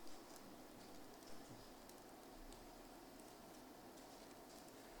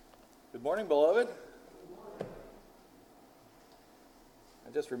Good morning, beloved. I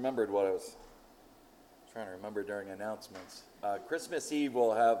just remembered what I was trying to remember during announcements. Christmas Eve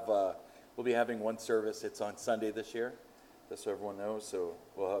we'll be having one service. It's on Sunday this year, just so everyone knows. So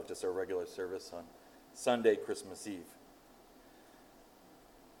we'll have just our regular service on Sunday, Christmas Eve.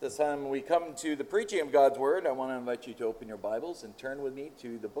 This time we come to the preaching of God's Word. I want to invite you to open your Bibles and turn with me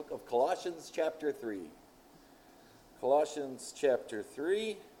to the book of Colossians chapter 3. Colossians chapter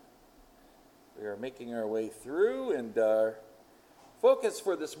 3. We are making our way through, and our focus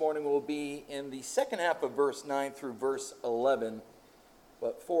for this morning will be in the second half of verse 9 through verse 11.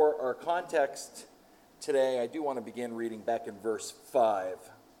 But for our context today, I do want to begin reading back in verse 5.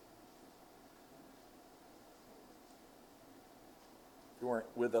 If you weren't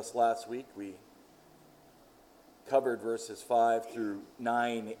with us last week, we covered verses 5 through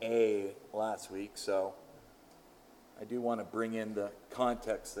 9a last week, so I do want to bring in the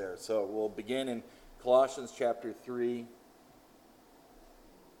context there. So we'll begin in Colossians chapter 3.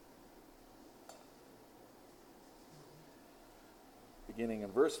 Beginning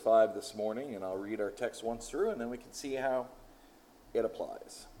in verse 5 this morning, and I'll read our text once through, and then we can see how it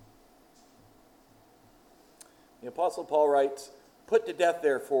applies. The Apostle Paul writes, "Put to death,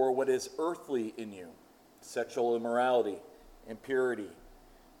 therefore, what is earthly in you, sexual immorality, impurity,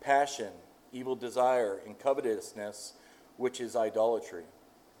 passion, evil desire, and covetousness, which is idolatry.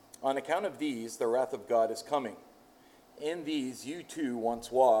 On account of these, the wrath of God is coming. In these you too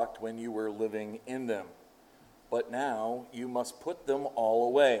once walked when you were living in them. But now you must put them all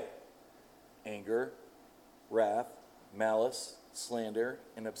away: anger, wrath, malice, slander,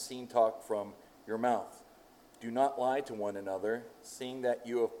 and obscene talk from your mouth. Do not lie to one another, seeing that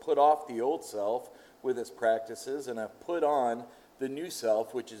you have put off the old self with its practices and have put on the new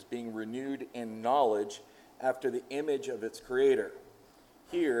self, which is being renewed in knowledge after the image of its creator.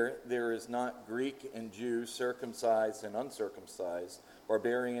 Here there is not Greek and Jew, circumcised and uncircumcised,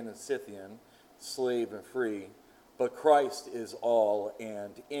 barbarian and Scythian, slave and free, but Christ is all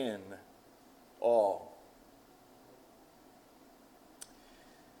and in all."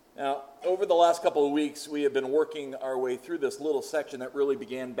 Now, over the last couple of weeks, we have been working our way through this little section that really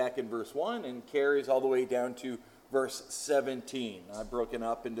began back in verse 1 and carries all the way down to verse 17. I've broken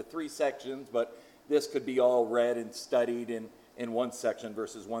up into three sections, but this could be all read and studied in one section,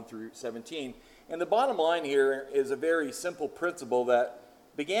 verses 1 through 17. And the bottom line here is a very simple principle that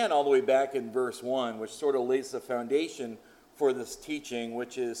began all the way back in verse 1, which sort of lays the foundation for this teaching,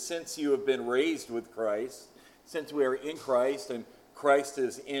 which is, since you have been raised with Christ, since we are in Christ and Christ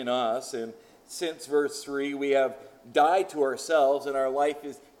is in us, and since verse 3, we have died to ourselves and our life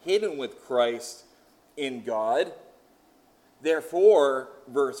is hidden with Christ in God. Therefore,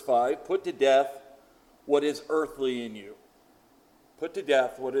 verse 5, put to death what is earthly in you. Put to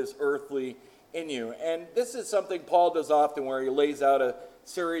death what is earthly in you. And this is something Paul does often, where he lays out a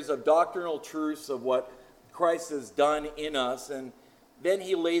series of doctrinal truths of what Christ has done in us, and then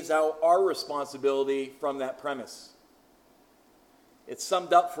he lays out our responsibility from that premise. It's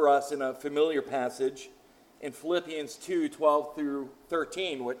summed up for us in a familiar passage in Philippians 2:12 through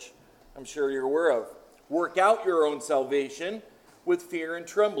 13, which I'm sure you're aware of. "Work out your own salvation with fear and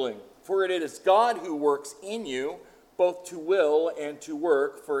trembling, for it is God who works in you both to will and to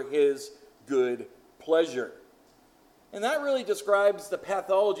work for his good pleasure." And that really describes the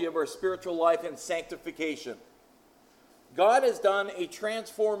pathology of our spiritual life and sanctification. God has done a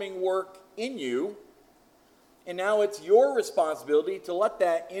transforming work in you, and now it's your responsibility to let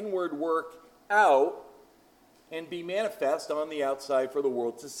that inward work out and be manifest on the outside for the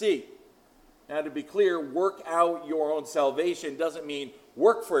world to see. Now, to be clear, work out your own salvation doesn't mean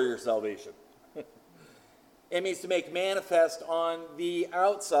work for your salvation. It means to make manifest on the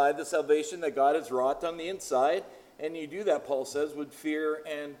outside the salvation that God has wrought on the inside. And you do that, Paul says, with fear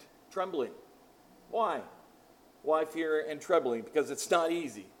and trembling. Why? Why fear and trembling? Because it's not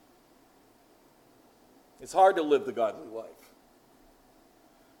easy. It's hard to live the godly life.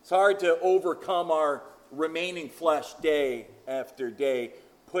 It's hard to overcome our remaining flesh day after day,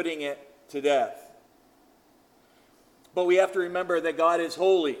 putting it to death. But we have to remember that God is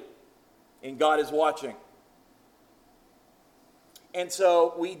holy and God is watching. And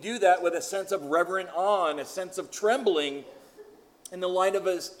so we do that with a sense of reverent awe and a sense of trembling in the light of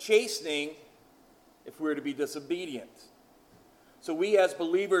his chastening if we're to be disobedient. So we as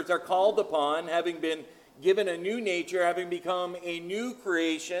believers are called upon, having been given a new nature, having become a new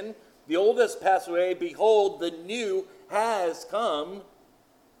creation. The old has passed away. Behold, the new has come.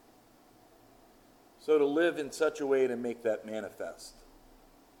 So to live in such a way to make that manifest.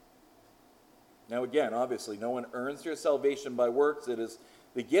 Now again, obviously, no one earns their salvation by works. It is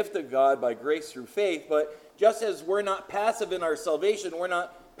the gift of God by grace through faith. But just as we're not passive in our salvation, we're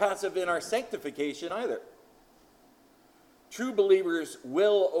not passive in our sanctification either. True believers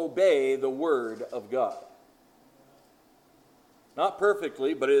will obey the word of God. Not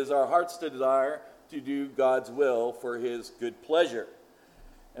perfectly, but it is our heart's desire to do God's will for his good pleasure.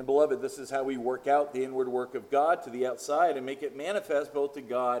 And beloved, this is how we work out the inward work of God to the outside and make it manifest both to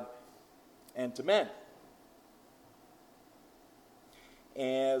God and to men.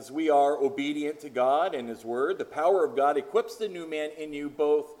 As we are obedient to God and his word, the power of God equips the new man in you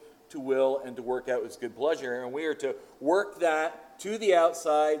both to will and to work out his good pleasure. And we are to work that to the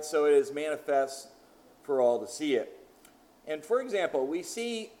outside so it is manifest for all to see it. And for example, we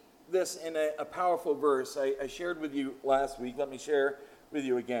see this in a powerful verse I shared with you last week. Let me share with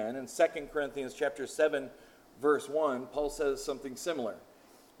you again. In 2 Corinthians chapter 7, verse 1, Paul says something similar.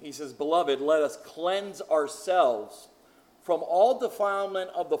 He says, "Beloved, let us cleanse ourselves from all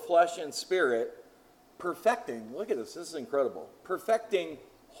defilement of the flesh and spirit, perfecting," look at this is incredible, "perfecting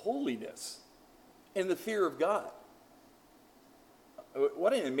holiness in the fear of God."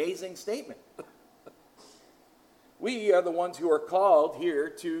 What an amazing statement. We are the ones who are called here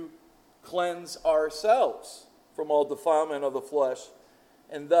to cleanse ourselves from all defilement of the flesh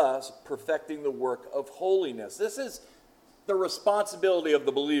and thus perfecting the work of holiness. This is the responsibility of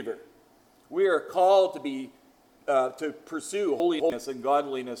the believer. We are called to pursue holiness and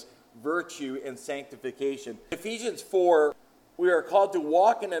godliness, virtue and sanctification. Ephesians 4, we are called to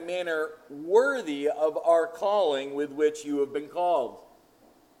walk in a manner worthy of our calling with which you have been called.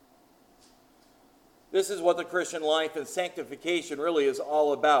 This is what the Christian life and sanctification really is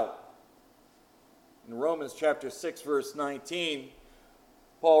all about. In Romans chapter 6, verse 19,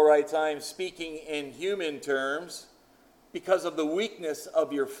 Paul writes, "I am speaking in human terms because of the weakness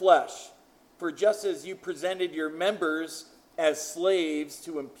of your flesh. For just as you presented your members as slaves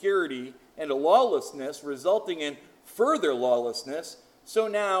to impurity and to lawlessness, resulting in further lawlessness, so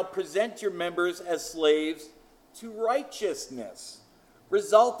now present your members as slaves to righteousness,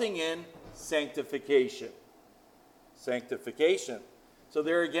 resulting in sanctification." Sanctification. So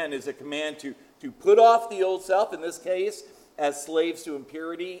there again is a command to put off the old self, in this case, as slaves to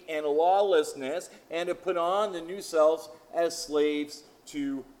impurity and lawlessness, and to put on the new selves as slaves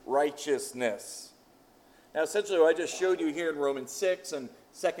to righteousness. Now, essentially, what I just showed you here in Romans 6 and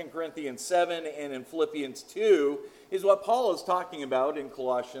 2 Corinthians 7 and in Philippians 2 is what Paul is talking about in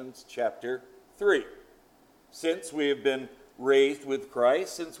Colossians chapter 3. Since we have been raised with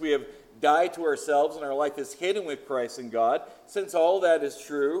Christ, since we have died to ourselves and our life is hidden with Christ in God, since all that is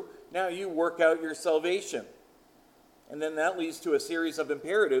true, now you work out your salvation. And then that leads to a series of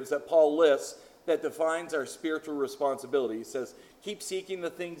imperatives that Paul lists that defines our spiritual responsibility. He says, keep seeking the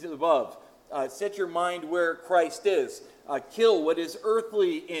things above. Set your mind where Christ is. Kill what is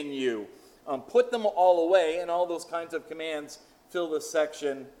earthly in you. Put them all away, and all those kinds of commands fill this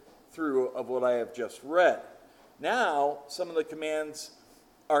section through of what I have just read. Now, some of the commands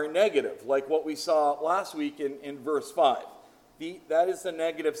are negative, like what we saw last week in verse 5. That is the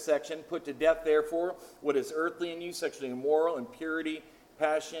negative section. Put to death, therefore, what is earthly in you, sexually immoral, impurity,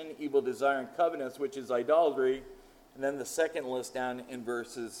 passion, evil desire, and covetousness, which is idolatry. And then the second list down in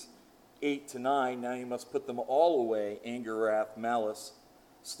verses 8 to 9. Now you must put them all away: anger, wrath, malice,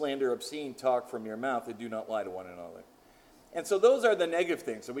 slander, obscene talk from your mouth, and do not lie to one another. And so those are the negative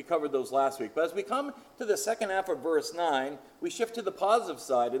things. So we covered those last week. But as we come to the second half of verse 9, we shift to the positive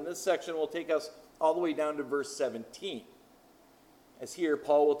side. And this section will take us all the way down to verse 17. As here,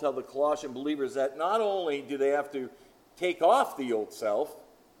 Paul will tell the Colossian believers that not only do they have to take off the old self,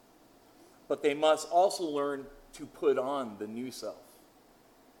 but they must also learn to put on the new self.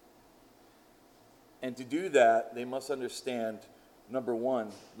 And to do that, they must understand, number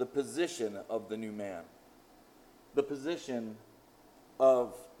one, the position of the new man. The position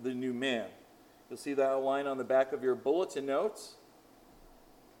of the new man. You'll see that outline on the back of your bulletin notes.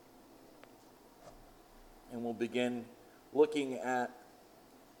 And we'll begin looking at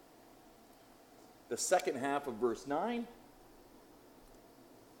the second half of verse 9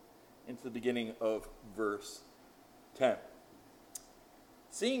 into the beginning of verse 10.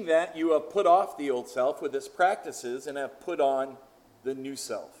 Seeing that you have put off the old self with its practices and have put on the new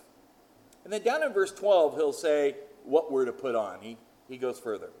self. And then down in verse 12, he'll say what we're to put on. He goes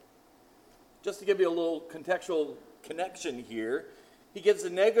further. Just to give you a little contextual connection here, he gives the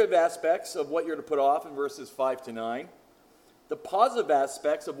negative aspects of what you're to put off in verses 5 to 9, the positive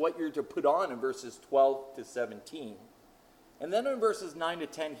aspects of what you're to put on in verses 12 to 17. And then in verses 9 to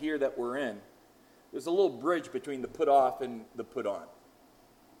 10 here that we're in, there's a little bridge between the put off and the put on.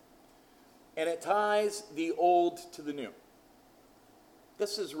 And it ties the old to the new.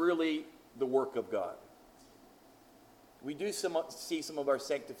 this is really the work of God. We do see some of our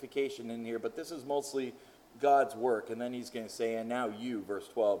sanctification in here, but this is mostly God's work. And then he's going to say, and now you, verse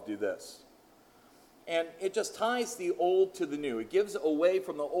 12, do this. And it just ties the old to the new. It gives away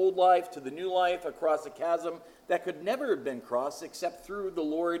from the old life to the new life across a chasm that could never have been crossed except through the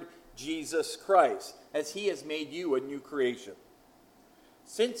Lord Jesus Christ, as he has made you a new creation.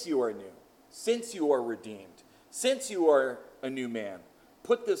 Since you are new, since you are redeemed, since you are a new man,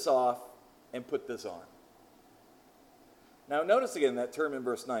 put this off and put this on. Now notice again that term in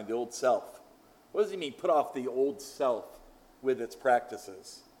verse 9, the old self. What does he mean, put off the old self with its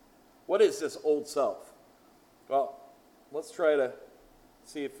practices? What is this old self? Well, let's try to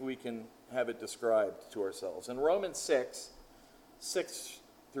see if we can have it described to ourselves. In Romans 6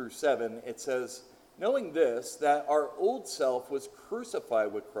 through 7, it says, knowing this, that our old self was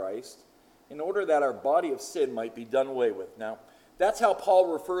crucified with Christ in order that our body of sin might be done away with. Now, that's how Paul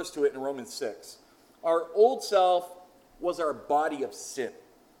refers to it in Romans 6. Our old self was our body of sin.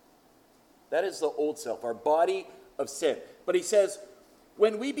 That is the old self, our body of sin. But he says,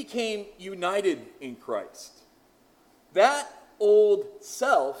 when we became united in Christ, that old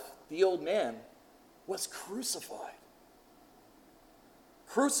self, the old man, was crucified.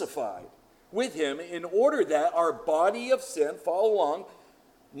 Crucified with him in order that our body of sin, follow along,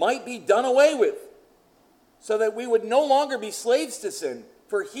 might be done away with, so that we would no longer be slaves to sin,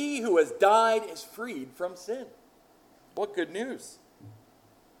 for he who has died is freed from sin. What good news.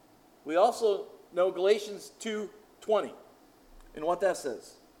 We also know Galatians 2:20 and what that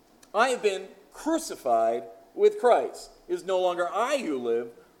says. I have been crucified with Christ. It is no longer I who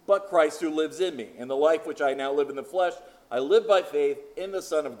live, but Christ who lives in me. In the life which I now live in the flesh, I live by faith in the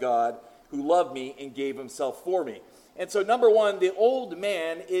Son of God, who loved me and gave himself for me. And so number one, the old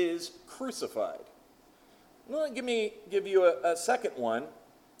man is crucified. Let me give you a second one.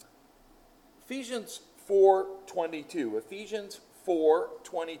 Ephesians 4:22. Ephesians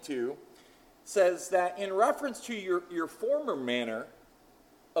 4:22 says that in reference to your former manner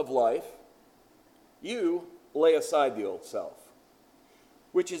of life, you lay aside the old self,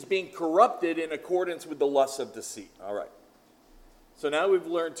 which is being corrupted in accordance with the lusts of deceit. All right. So now we've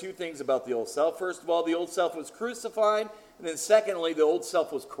learned two things about the old self. First of all, the old self was crucified, and then secondly, the old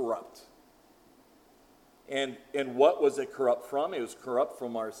self was corrupt. And what was it corrupt from? It was corrupt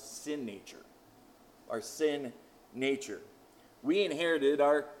from our sin nature. Our sin nature. We inherited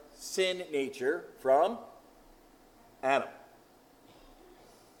our sin nature from Adam.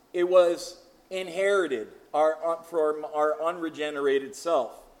 It was inherited from our unregenerated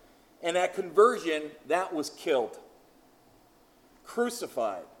self. And at conversion, that was killed.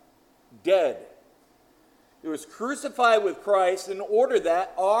 Crucified. Dead. It was crucified with Christ in order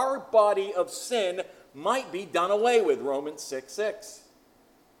that our body of sin might be done away with. Romans 6:6.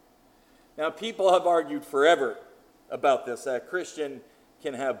 Now, people have argued forever about this, that a Christian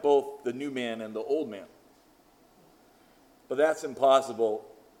can have both the new man and the old man. But that's impossible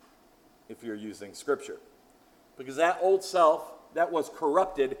if you're using Scripture. Because that old self that was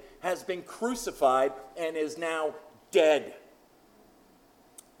corrupted has been crucified and is now dead.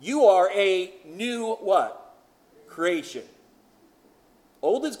 You are a new what? Creation.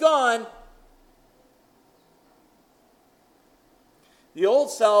 Old is gone. The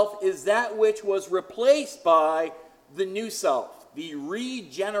old self is that which was replaced by the new self, the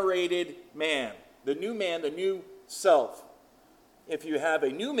regenerated man, the new self. If you have a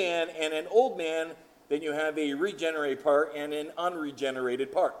new man and an old man, then you have a regenerated part and an unregenerated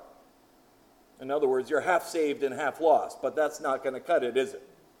part. In other words, you're half saved and half lost, but that's not going to cut it, is it?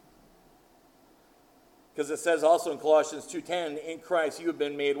 Because it says also in Colossians 2:10, in Christ you have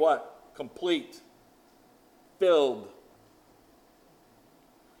been made what? Complete. Filled.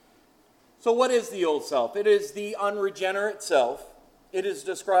 So what is the old self? It is the unregenerate self. It is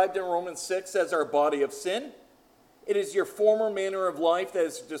described in Romans 6 as our body of sin. It is your former manner of life that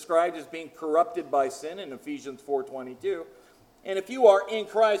is described as being corrupted by sin in Ephesians 4:22. And if you are in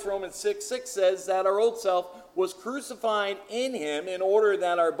Christ, Romans 6:6 says that our old self was crucified in him in order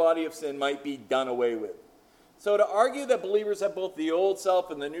that our body of sin might be done away with. So to argue that believers have both the old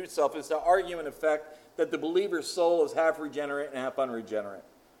self and the new self is to argue in effect that the believer's soul is half regenerate and half unregenerate.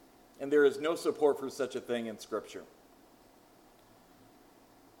 And there is no support for such a thing in Scripture.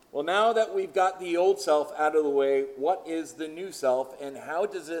 Well, now that we've got the old self out of the way, what is the new self, and how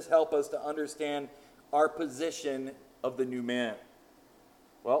does this help us to understand our position of the new man?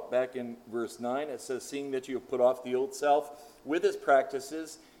 Well, back in verse 9, it says, seeing that you have put off the old self with its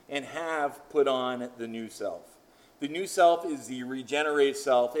practices and have put on the new self. The new self is the regenerated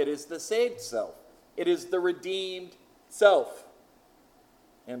self. It is the saved self. It is the redeemed self.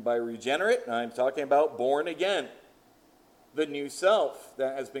 And by regenerate, I'm talking about born again. The new self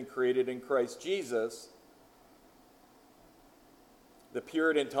that has been created in Christ Jesus. The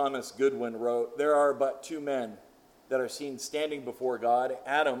Puritan Thomas Goodwin wrote, "There are but two men that are seen standing before God,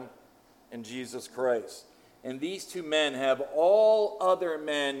 Adam and Jesus Christ. And these two men have all other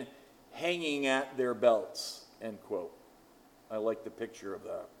men hanging at their belts." End quote. I like the picture of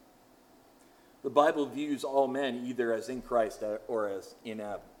that. The Bible views all men either as in Christ or as in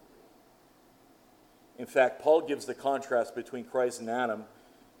Adam. In fact, Paul gives the contrast between Christ and Adam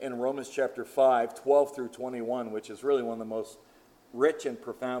in Romans chapter 5, 12 through 21, which is really one of the most rich and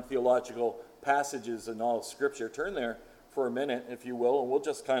profound theological passages in all of Scripture. Turn there for a minute, if you will, and we'll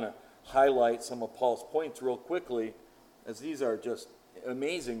just kind of highlight some of Paul's points real quickly, as these are just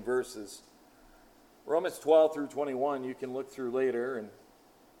amazing verses. Romans 12 through 21, you can look through later and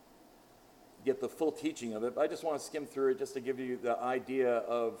get the full teaching of it, but I just want to skim through it just to give you the idea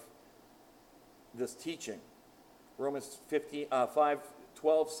of this teaching. Romans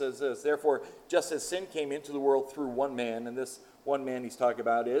 5:12 says this, "Therefore, just as sin came into the world through one man," and this one man he's talking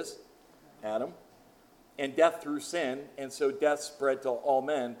about is Adam, "and death through sin, and so death spread to all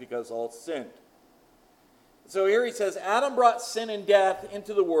men because all sinned." So here he says, Adam brought sin and death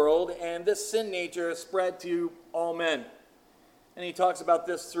into the world, and this sin nature spread to all men. And he talks about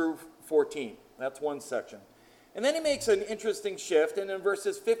this through 14. That's one section. And then he makes an interesting shift, and in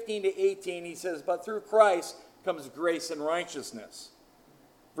verses 15 to 18 he says, "But through Christ comes grace and righteousness."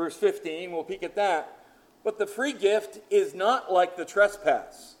 Verse 15, we'll peek at that. "But the free gift is not like the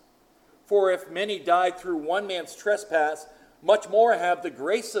trespass. For if many died through one man's trespass, much more have the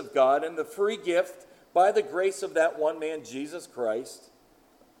grace of God and the free gift by the grace of that one man, Jesus Christ,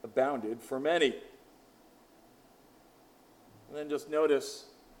 abounded for many." And then just notice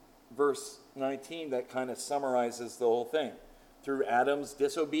verse 19 that kind of summarizes the whole thing. "Through Adam's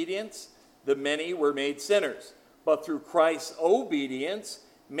disobedience, the many were made sinners. But through Christ's obedience,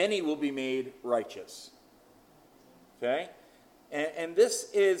 many will be made righteous." Okay? And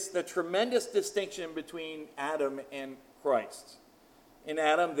this is the tremendous distinction between Adam and Christ. In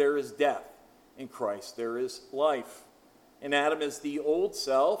Adam, there is death. In Christ, there is life. In Adam is the old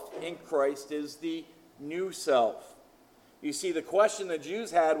self. In Christ is the new self. You see, the question the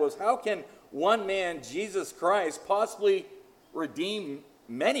Jews had was, how can one man, Jesus Christ, possibly redeem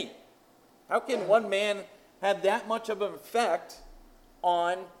many? How can one man have that much of an effect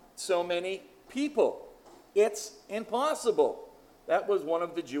on so many people? It's impossible. That was one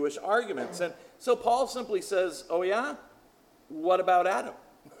of the Jewish arguments. And so Paul simply says, oh yeah? What about Adam?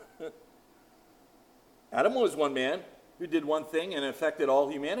 Adam was one man who did one thing and affected all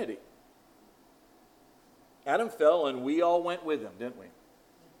humanity. Adam fell and we all went with him, didn't we?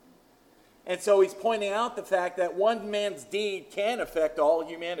 And so he's pointing out the fact that one man's deed can affect all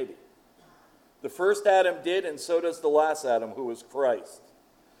humanity. The first Adam did, and so does the last Adam, who was Christ.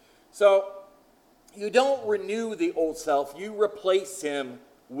 So you don't renew the old self, you replace him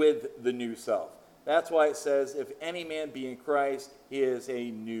with the new self. That's why it says, if any man be in Christ, he is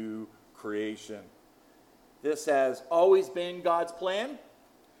a new creation. This has always been God's plan,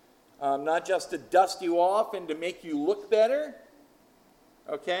 not just to dust you off and to make you look better,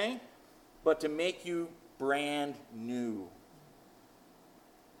 okay, but to make you brand new.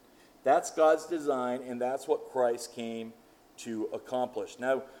 That's God's design, and that's what Christ came to accomplish.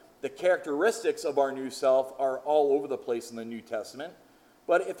 Now, the characteristics of our new self are all over the place in the New Testament,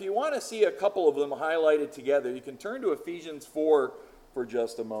 but if you want to see a couple of them highlighted together, you can turn to Ephesians 4 for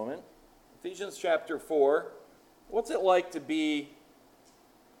just a moment. Ephesians chapter 4, what's it like to be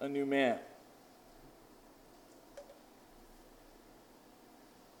a new man?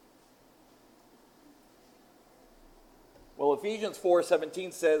 Well, Ephesians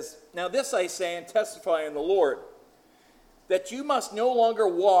 4:17 says, "Now this I say and testify in the Lord, that you must no longer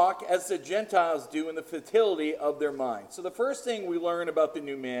walk as the Gentiles do in the futility of their mind." So the first thing we learn about the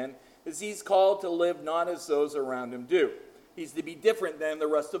new man is he's called to live not as those around him do. He's to be different than the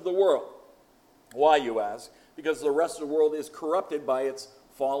rest of the world. Why, you ask? Because the rest of the world is corrupted by its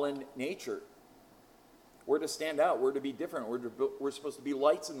fallen nature. We're to stand out. We're to be different. We're supposed to be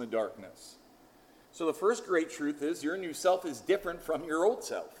lights in the darkness. So the first great truth is your new self is different from your old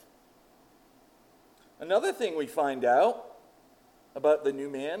self. Another thing we find out about the new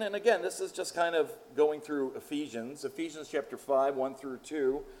man, and again, this is just kind of going through Ephesians chapter 5, 1 through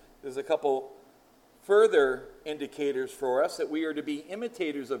 2. There's a couple further indicators for us that we are to be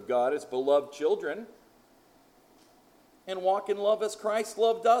imitators of God as beloved children and walk in love as Christ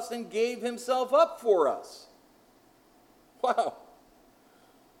loved us and gave himself up for us. Wow.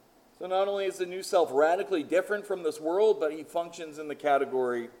 So not only is the new self radically different from this world, but he functions in the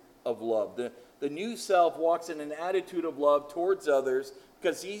category of love. The new self walks in an attitude of love towards others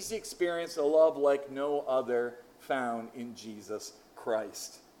because he's experienced a love like no other found in Jesus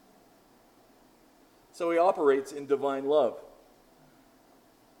Christ. So he operates in divine love.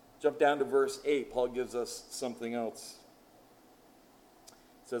 Jump down to verse 8. Paul gives us something else.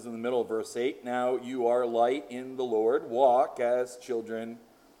 It says in the middle of verse 8, "Now you are light in the Lord. Walk as children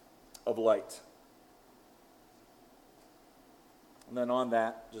of light." And then on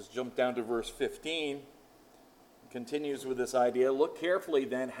that, just jump down to verse 15. It continues with this idea. "Look carefully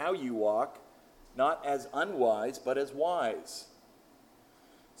then how you walk, not as unwise, but as wise."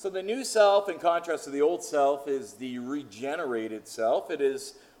 So the new self, in contrast to the old self, is the regenerated self. It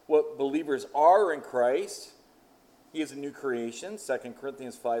is what believers are in Christ. He is a new creation, 2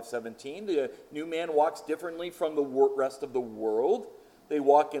 Corinthians 5:17. The new man walks differently from the rest of the world. They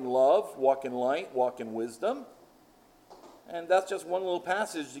walk in love, walk in light, walk in wisdom. And that's just one little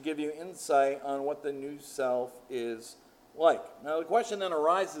passage to give you insight on what the new self is like. Now the question then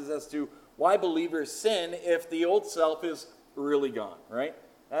arises as to why believers sin if the old self is really gone, right?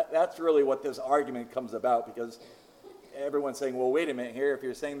 That's really what this argument comes about, because everyone's saying, well, wait a minute here, if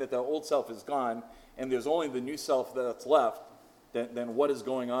you're saying that the old self is gone and there's only the new self that's left, then what is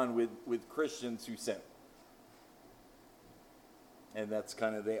going on with Christians who sin? And that's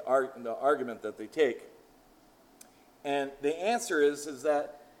kind of the argument that they take. And the answer is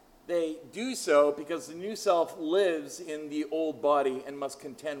that they do so because the new self lives in the old body and must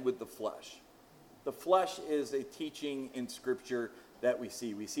contend with the flesh. The flesh is a teaching in Scripture that we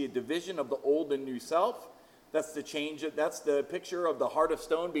see. We see a division of the old and new self. That's the change. That's the picture of the heart of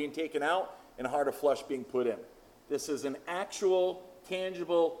stone being taken out and a heart of flesh being put in. This is an actual,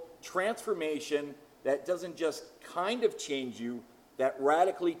 tangible transformation that doesn't just kind of change you, that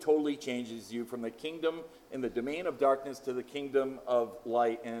radically, totally changes you from the kingdom and the domain of darkness to the kingdom of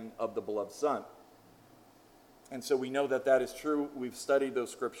light and of the beloved Son. And so we know that that is true. We've studied those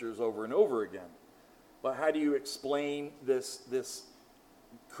scriptures over and over again. But how do you explain this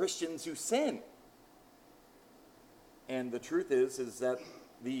Christians who sin? And the truth is that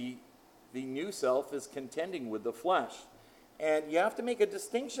the new self is contending with the flesh. And you have to make a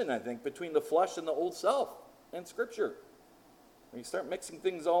distinction, I think, between the flesh and the old self in Scripture. When you start mixing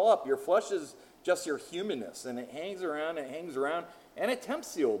things all up, your flesh is just your humanness, and it hangs around, and it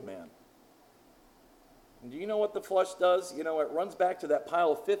tempts the old man. And do you know what the flesh does? You know, it runs back to that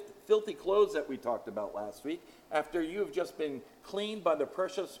pile of filthy clothes that we talked about last week, after you've just been cleaned by the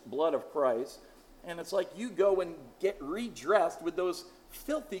precious blood of Christ, and it's like you go and get redressed with those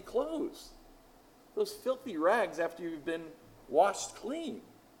filthy clothes, those filthy rags after you've been washed clean.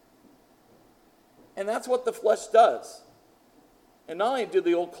 And that's what the flesh does. And not only do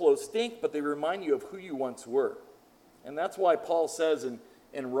the old clothes stink, but they remind you of who you once were. And that's why Paul says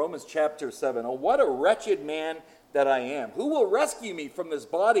in Romans chapter 7, "Oh, what a wretched man that I am. Who will rescue me from this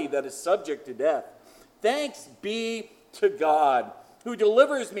body that is subject to death? Thanks be to God, who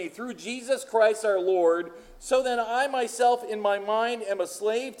delivers me through Jesus Christ our Lord. So then I myself in my mind am a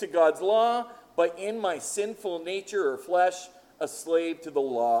slave to God's law, but in my sinful nature or flesh, a slave to the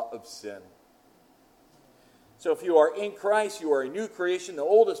law of sin." So if you are in Christ, you are a new creation. The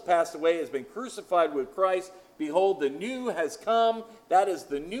old has passed away, has been crucified with Christ. Behold, the new has come. That is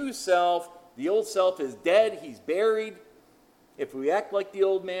the new self. The old self is dead. He's buried. If we act like the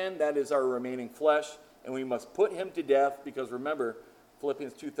old man, that is our remaining flesh, and we must put him to death, because remember,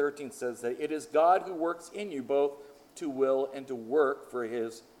 Philippians 2:13 says that it is God who works in you both to will and to work for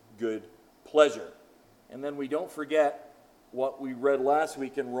his good pleasure. And then we don't forget what we read last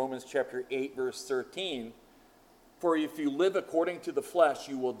week in Romans chapter 8, verse 13. "For if you live according to the flesh,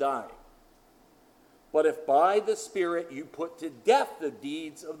 you will die. But if by the Spirit you put to death the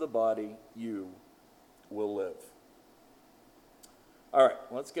deeds of the body, you will live." All right,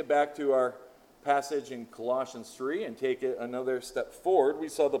 let's get back to our passage in Colossians 3 and take it another step forward. We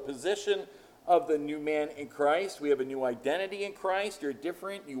saw the position of the new man in Christ. We have a new identity in Christ. You're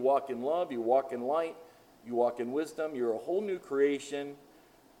different. You walk in love. You walk in light. You walk in wisdom. You're a whole new creation.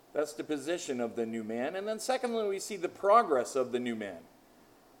 That's the position of the new man. And then secondly, we see the progress of the new man.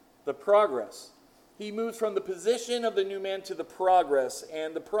 The progress. He moves from the position of the new man to the progress.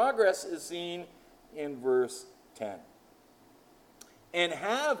 And the progress is seen in verse 10. "And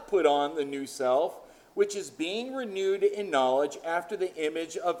have put on the new self, which is being renewed in knowledge after the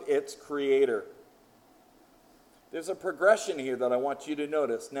image of its creator." There's a progression here that I want you to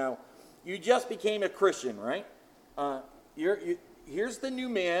notice. Now, you just became a Christian, right? Here's the new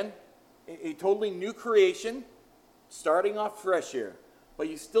man, a totally new creation, starting off fresh here. but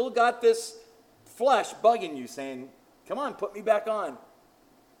you still got this flesh bugging you, saying, come on, put me back on.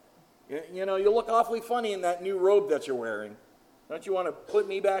 You know, you look awfully funny in that new robe that you're wearing. Don't you want to put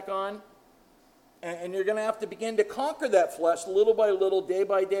me back on? And you're going to have to begin to conquer that flesh little by little, day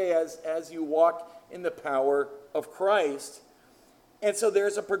by day, as you walk in the power of Christ. And so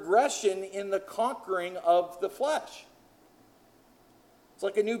there's a progression in the conquering of the flesh. It's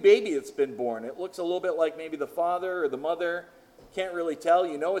like a new baby that's been born. It looks a little bit like maybe the father or the mother. Can't really tell.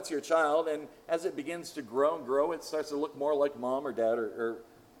 You know it's your child. And as it begins to grow and grow, it starts to look more like mom or dad or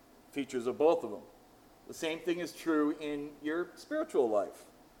features of both of them. The same thing is true in your spiritual life.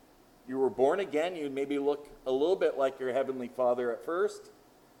 You were born again. You maybe look a little bit like your heavenly Father at first.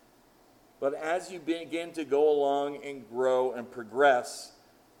 But as you begin to go along and grow and progress,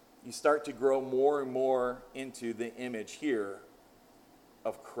 you start to grow more and more into the image here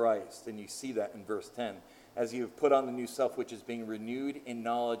of Christ. And you see that in verse 10. As you have put on the new self, which is being renewed in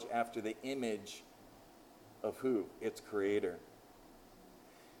knowledge after the image of who? Its creator.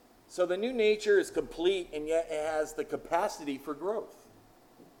 So the new nature is complete, and yet it has the capacity for growth.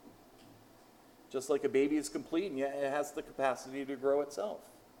 Just like a baby is complete, and yet it has the capacity to grow itself.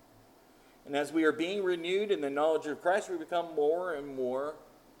 And as we are being renewed in the knowledge of Christ, we become more and more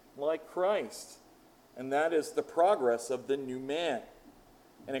like Christ. And that is the progress of the new man.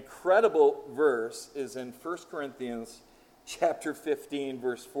 An incredible verse is in 1 Corinthians chapter 15,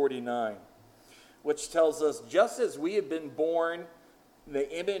 verse 49, which tells us, just as we have been born in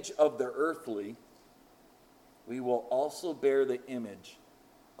the image of the earthly, we will also bear the image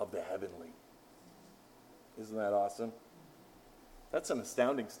of the heavenly. Isn't that awesome? That's an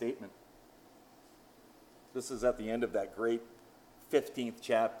astounding statement. This is at the end of that great 15th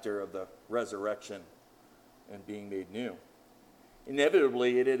chapter of the resurrection and being made new.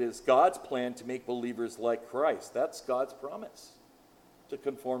 Inevitably, it is God's plan to make believers like Christ. That's God's promise, to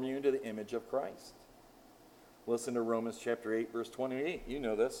conform you into the image of Christ. Listen to Romans chapter 8, verse 28. You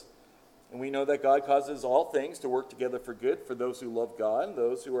know this. And we know that God causes all things to work together for good for those who love God and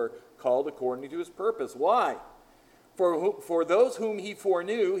those who are called according to his purpose. Why? For those whom he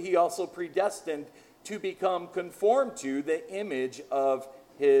foreknew, he also predestined to become conformed to the image of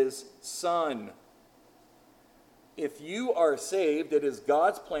his Son. If you are saved, it is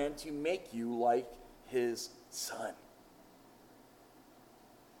God's plan to make you like his Son.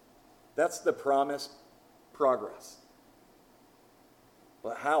 That's the promised progress.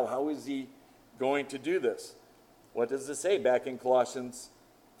 But how? How is he going to do this? What does it say back in Colossians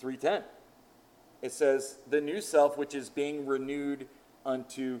 3:10? It says, the new self which is being renewed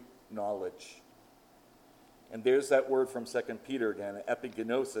unto knowledge. And there's that word from 2 Peter again,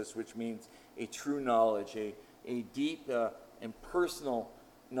 epigenosis, which means a true knowledge, a deep and personal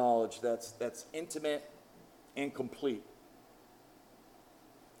knowledge that's intimate and complete.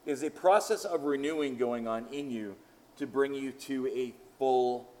 There's a process of renewing going on in you to bring you to a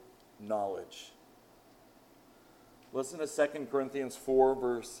full knowledge. Listen to 2 Corinthians 4,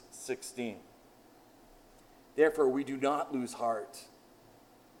 verse 16. Therefore, we do not lose heart.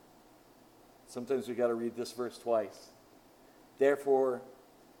 Sometimes we got to read this verse twice. Therefore,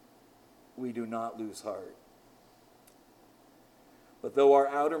 we do not lose heart. But though our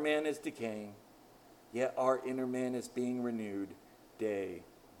outer man is decaying, yet our inner man is being renewed day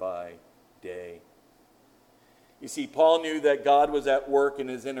by day. You see, Paul knew that God was at work in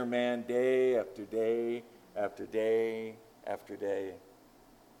his inner man day after day after day after day.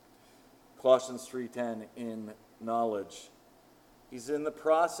 Colossians 3:10, in knowledge. He's in the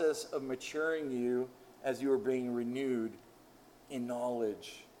process of maturing you as you are being renewed in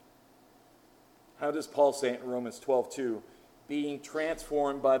knowledge. How does Paul say it in Romans 12:2? Being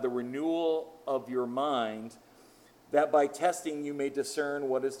transformed by the renewal of your mind, that by testing you may discern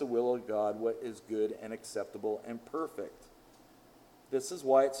what is the will of God, what is good and acceptable and perfect. This is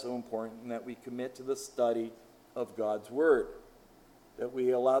why it's so important that we commit to the study of God's Word, that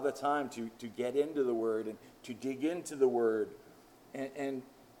we allow the time to get into the Word and to dig into the Word and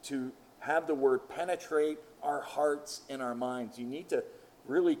to have the Word penetrate our hearts and our minds. You need to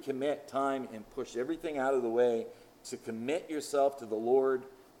really commit time and push everything out of the way to commit yourself to the Lord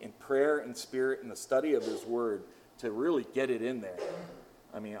in prayer and spirit and the study of His Word to really get it in there.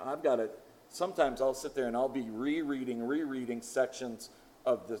 I mean, sometimes I'll sit there and I'll be rereading sections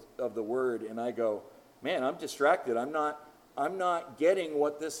of the Word, and I go, man, I'm distracted. I'm not getting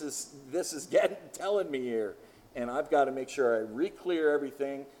what this is telling me here. And I've got to make sure I re-clear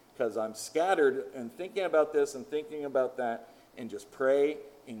everything because I'm scattered and thinking about this and thinking about that, and just pray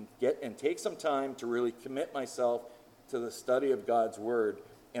and take some time to really commit myself to the study of God's Word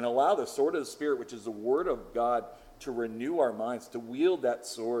and allow the sword of the Spirit, which is the Word of God, to renew our minds, to wield that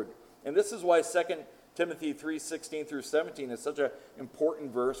sword. And this is why 2 Timothy 3:16 through 17 is such an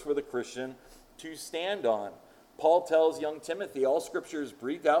important verse for the Christian to stand on. Paul tells young Timothy, all scripture is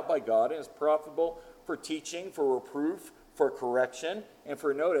breathed out by God and is profitable for teaching, for reproof, for correction, and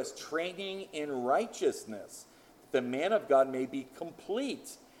for, notice, training in righteousness. The man of God may be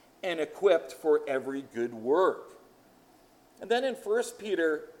complete and equipped for every good work. And then in 1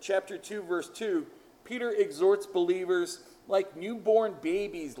 Peter chapter 2, verse 2, Peter exhorts believers like newborn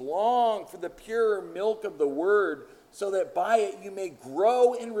babies, long for the pure milk of the word, so that by it you may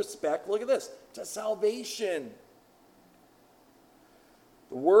grow in respect, look at this, to salvation.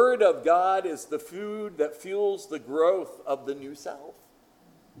 The word of God is the food that fuels the growth of the new self.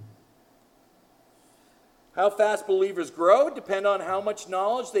 How fast believers grow depend on how much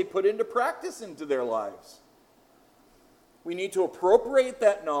knowledge they put into practice into their lives. We need to appropriate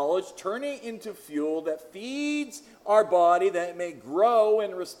that knowledge, turn it into fuel that feeds our body that it may grow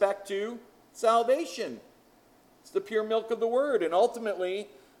in respect to salvation. It's the pure milk of the word. And ultimately,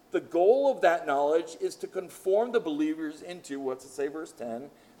 the goal of that knowledge is to conform the believers into, what's it say, verse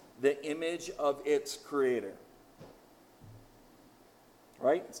 10, the image of its creator.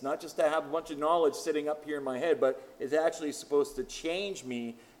 Right? It's not just to have a bunch of knowledge sitting up here in my head, but it's actually supposed to change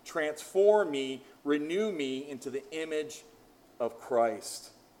me, transform me, renew me into the image of Christ.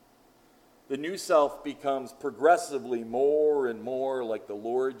 The new self becomes progressively more and more like the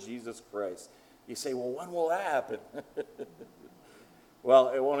Lord Jesus Christ. You say, well, when will that happen? Well,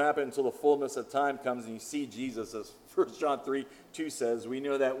 it won't happen until the fullness of time comes and you see Jesus, as 1 John 3:2 says. We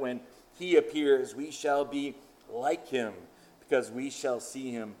know that when he appears, we shall be like him, because we shall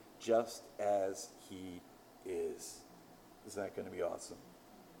see him just as he is. Isn't that going to be awesome?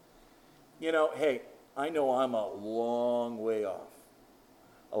 You know, hey, I know I'm a long way off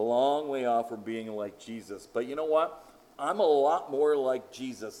from being like Jesus. But you know what? I'm a lot more like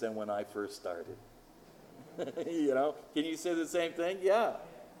Jesus than when I first started. You know, can you say the same thing? Yeah.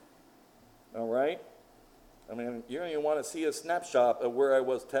 All right? I mean, you don't even want to see a snapshot of where I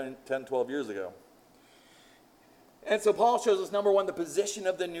was 10, 12 years ago. And so Paul shows us, number one, the position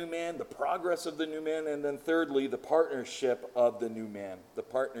of the new man, the progress of the new man, and then thirdly, the partnership of the new man. The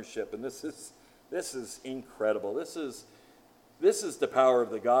partnership. And this is incredible. This is the power of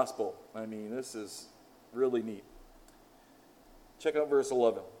the gospel. I mean, this is really neat. Check out verse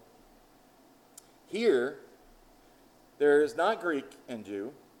 11. Here, there is not Greek and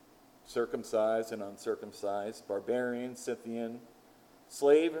Jew, circumcised and uncircumcised, barbarian, Scythian,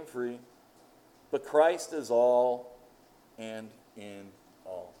 slave and free, but Christ is all and in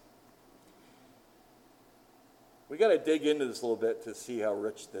all. We got to dig into this a little bit to see how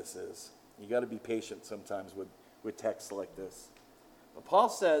rich this is. You got to be patient sometimes with texts like this. But Paul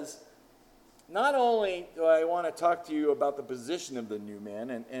says, not only do I want to talk to you about the position of the new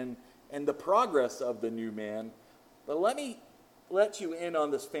man and the progress of the new man, but let me let you in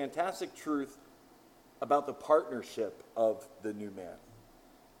on this fantastic truth about the partnership of the new man.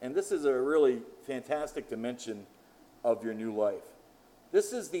 And this is a really fantastic dimension of your new life.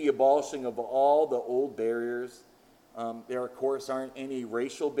 This is the abolishing of all the old barriers. There, of course, aren't any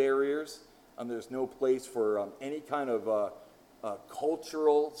racial barriers. There's no place for any kind of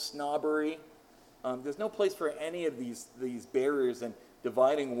cultural snobbery. There's no place for any of these barriers and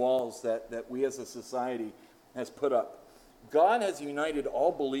dividing walls that we as a society has put up. God has united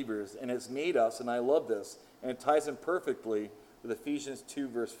all believers and has made us, and I love this, and it ties in perfectly with Ephesians 2,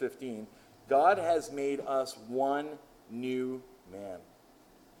 verse 15. God has made us one new man.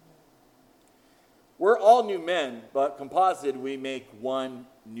 We're all new men, but composited, we make one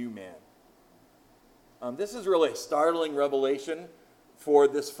new man. This is really a startling revelation for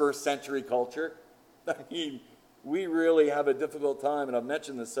this first century culture. I mean, we really have a difficult time, and I've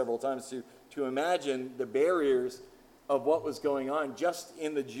mentioned this several times, to imagine the barriers of what was going on just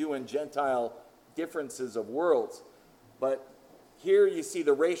in the Jew and Gentile differences of worlds. But here you see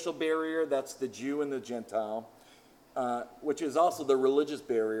the racial barrier, that's the Jew and the Gentile, which is also the religious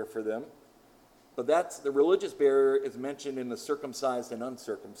barrier for them. But the religious barrier is mentioned in the circumcised and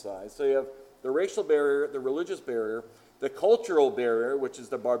uncircumcised. So you have the racial barrier, the religious barrier, the cultural barrier, which is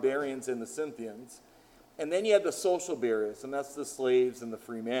the barbarians and the Scythians, and then you have the social barriers, and that's the slaves and the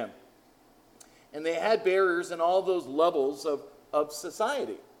free man. And they had barriers in all those levels of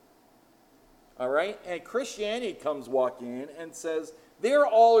society. All right? And Christianity comes walking in and says, they're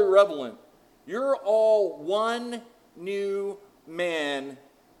all irrelevant. You're all one new man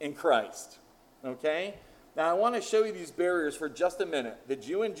in Christ. Okay? Now, I want to show you these barriers for just a minute. The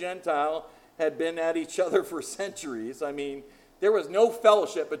Jew and Gentile had been at each other for centuries. I mean, there was no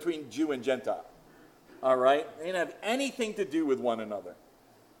fellowship between Jew and Gentile. All right? They didn't have anything to do with one another.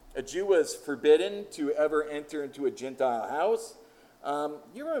 A Jew was forbidden to ever enter into a Gentile house.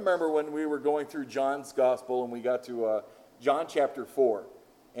 You remember when we were going through John's gospel and we got to John chapter 4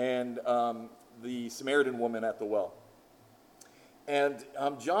 and the Samaritan woman at the well. And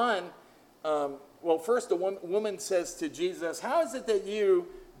John, first the woman says to Jesus, "How is it that you,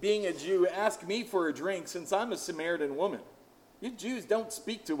 being a Jew, ask me for a drink since I'm a Samaritan woman? You Jews don't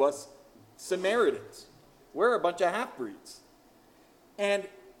speak to us Samaritans. We're a bunch of half-breeds." And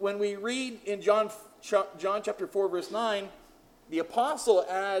when we read in John chapter 4, verse 9, the apostle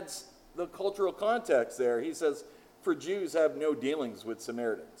adds the cultural context there. He says, "For Jews have no dealings with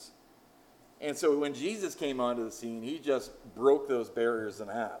Samaritans." And so when Jesus came onto the scene, he just broke those barriers in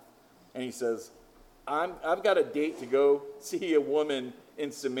half. And he says, I've got a date to go see a woman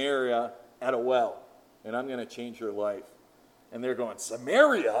in Samaria at a well, and I'm going to change her life. And they're going,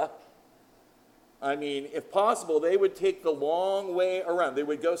 "Samaria?" I mean, if possible, they would take the long way around. They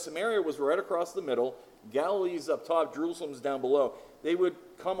would go, Samaria was right across the middle, Galilee's up top, Jerusalem's down below. They would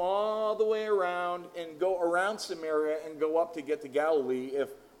come all the way around and go around Samaria and go up to get to Galilee if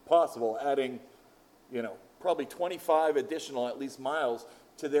possible, adding, probably 25 additional at least miles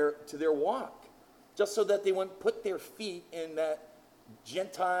to their walk, just so that they wouldn't put their feet in that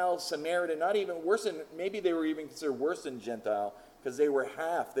Gentile, Samaritan, not even worse than, maybe they were even considered worse than Gentile, because they were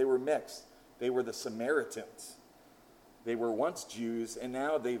half, they were mixed. They were the Samaritans. They were once Jews, and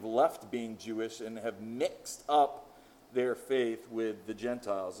now they've left being Jewish and have mixed up their faith with the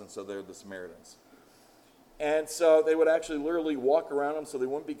Gentiles, and so they're the Samaritans. And so they would actually literally walk around them so they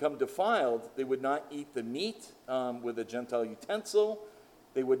wouldn't become defiled. They would not eat the meat with a Gentile utensil.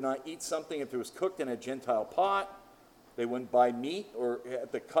 They would not eat something if it was cooked in a Gentile pot. They wouldn't buy meat or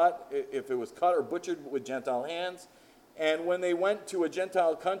at the cut if it was cut or butchered with Gentile hands. And when they went to a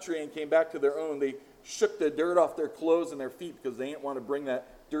Gentile country and came back to their own, they shook the dirt off their clothes and their feet because they didn't want to bring that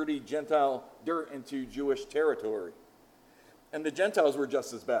dirty Gentile dirt into Jewish territory. And the Gentiles were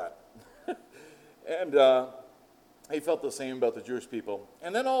just as bad. And he felt the same about the Jewish people.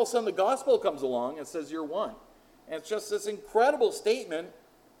 And then all of a sudden the gospel comes along and says, "You're one." And it's just this incredible statement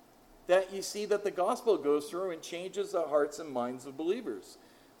that you see that the gospel goes through and changes the hearts and minds of believers.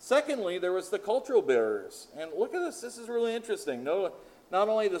 Secondly, there was the cultural barriers. And look at this. This is really interesting. Not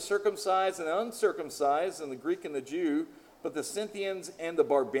only the circumcised and the uncircumcised and the Greek and the Jew, but the Scythians and the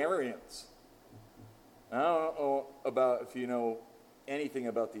barbarians. I don't know about if you know anything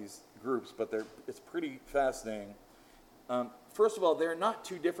about these groups, but it's pretty fascinating. First of all, there are not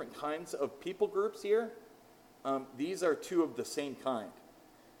two different kinds of people groups here. These are two of the same kind.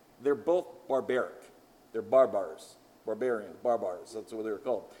 They're both barbaric. They're barbarians. That's what they were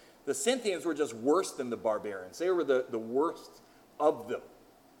called. The Scythians were just worse than the barbarians. They were the worst of them.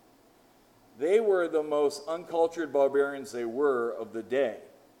 They were the most uncultured barbarians they were of the day.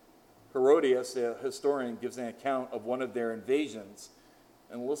 Herodias, a historian, gives an account of one of their invasions.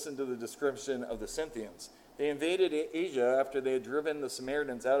 And listen to the description of the Scythians. They invaded Asia after they had driven the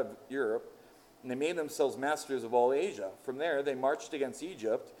Samaritans out of Europe, and they made themselves masters of all Asia. From there, they marched against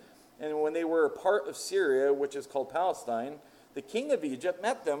Egypt, and when they were a part of Syria, which is called Palestine, the king of Egypt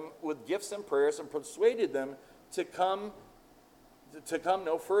met them with gifts and prayers and persuaded them to come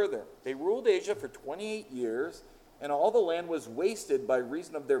no further. They ruled Asia for 28 years, and all the land was wasted by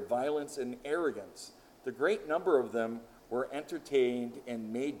reason of their violence and arrogance. The great number of them were entertained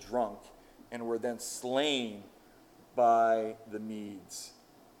and made drunk, and were then slain by the Medes.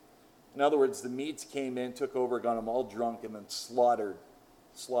 In other words, the Medes came in, took over, got them all drunk, and then slaughtered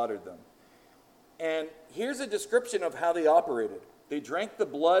them. And here's a description of how they operated. They drank the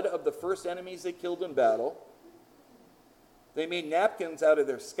blood of the first enemies they killed in battle. They made napkins out of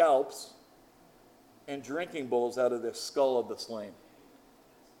their scalps and drinking bowls out of the skull of the slain.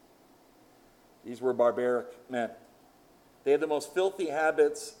 These were barbaric men. They had the most filthy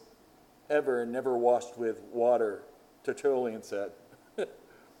habits ever and never washed with water, Tertullian said.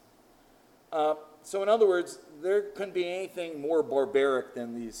 So in other words, there couldn't be anything more barbaric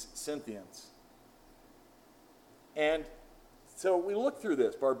than these Scythians. And so we look through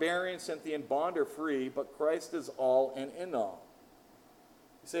this. Barbarian, Scythian, bond or free, but Christ is all and in all.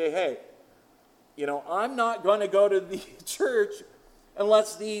 You say, hey, I'm not going to go to the church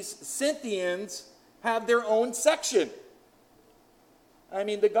unless these Scythians have their own section. I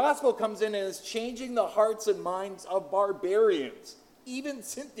mean, the gospel comes in and is changing the hearts and minds of barbarians, even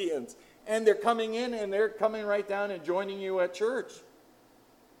Scythians. And they're coming in and they're coming right down and joining you at church.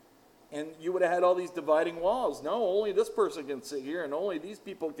 And you would have had all these dividing walls. No, only this person can sit here and only these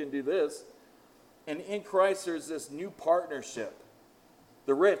people can do this. And in Christ there's this new partnership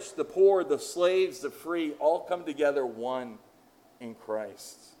The rich, the poor, the slaves, the free, all come together one in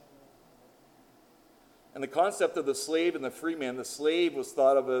Christ. And the concept of the slave and the free man, the slave was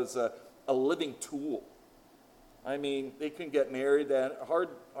thought of as a living tool. I mean, they couldn't get married, they had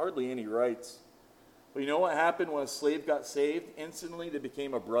hardly any rights. But you know what happened when a slave got saved? Instantly they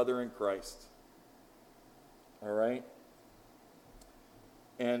became a brother in Christ. All right?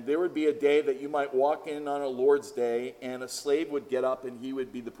 And there would be a day that you might walk in on a Lord's Day, and a slave would get up and he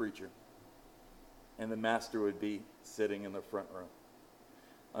would be the preacher. And the master would be sitting in the front row.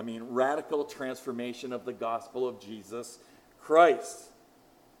 I mean, radical transformation of the gospel of Jesus Christ.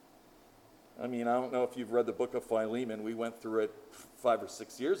 I mean, I don't know if you've read the book of Philemon. We went through it 5 or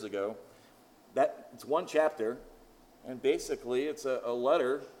 6 years ago. It's one chapter, and basically it's a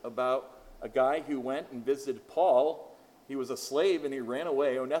letter about a guy who went and visited Paul. He was a slave and he ran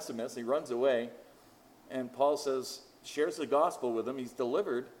away, Onesimus, he runs away. And Paul shares the gospel with him. He's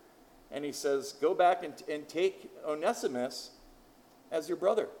delivered. And he says, go back and take Onesimus as your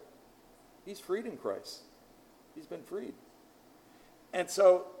brother. He's freed in Christ. He's been freed. And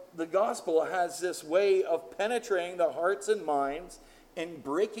so the gospel has this way of penetrating the hearts and minds and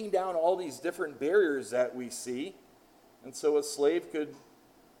breaking down all these different barriers that we see. And so a slave could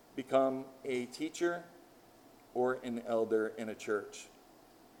become a teacher or an elder in a church.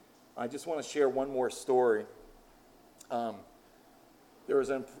 I just want to share one more story. There was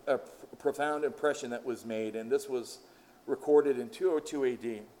a profound impression that was made, and this was recorded in 202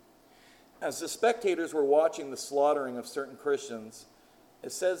 AD. As the spectators were watching the slaughtering of certain Christians,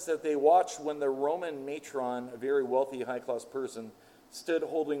 it says that they watched when the Roman matron, a very wealthy, high-class person, stood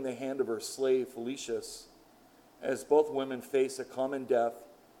holding the hand of her slave, Felicius, as both women face a common death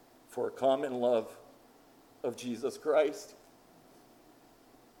for a common love of Jesus Christ.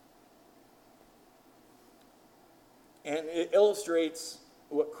 And it illustrates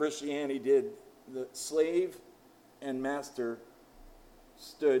what Christianity did. The slave and master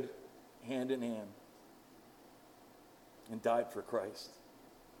stood hand in hand and died for Christ.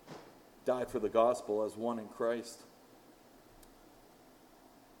 Died for the gospel as one in Christ.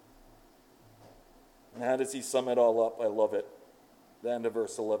 And how does he sum it all up? I love it. The end of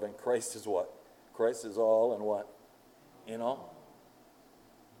verse 11. Christ is what? Christ is all and what? In all.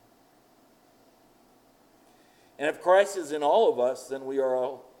 And if Christ is in all of us, then we are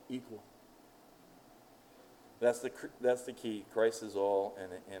all equal. That's the key. Christ is all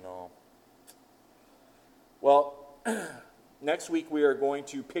and in all. Well, next week we are going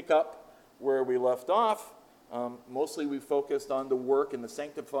to pick up where we left off. Mostly we focused on the work and the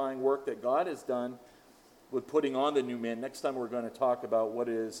sanctifying work that God has done with putting on the new man. Next time we're going to talk about what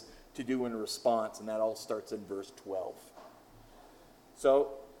it is to do in response, and that all starts in verse 12. So,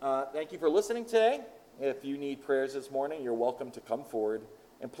 thank you for listening today. If you need prayers this morning, you're welcome to come forward.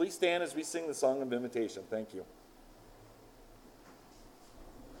 And please stand as we sing the song of invitation. Thank you.